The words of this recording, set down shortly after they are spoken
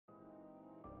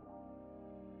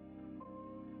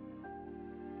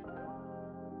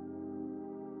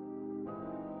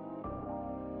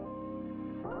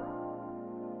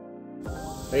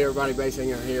Hey everybody,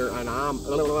 Baysinger here, and I'm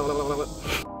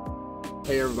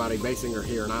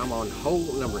on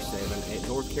hole number 7 at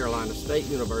North Carolina State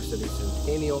University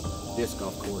Centennial Disc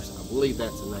Golf Course. I believe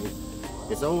that's the name.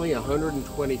 It's only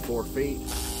 124 feet,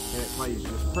 and it plays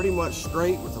just pretty much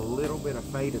straight with a little bit of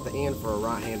fade at the end for a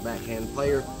right-hand backhand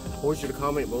player. I want you to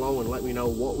comment below and let me know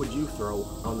what would you throw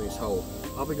on this hole.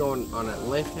 I'll be going on a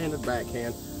left-handed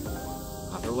backhand,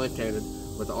 or left-handed,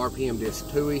 with the RPM disc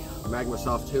Tui, Magma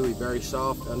Soft Tui, very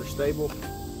soft, understable.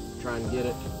 Try and get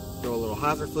it, throw a little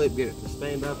hyzer flip, get it to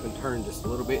stand up and turn just a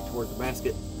little bit towards the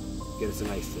basket, get us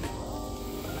an ace tip.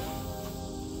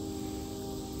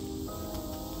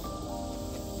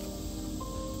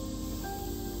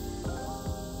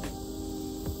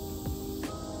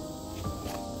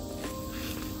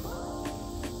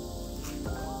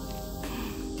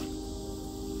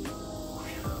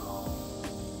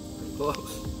 Pretty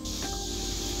close.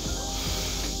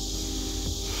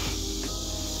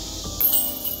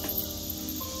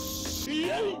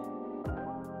 Yeah.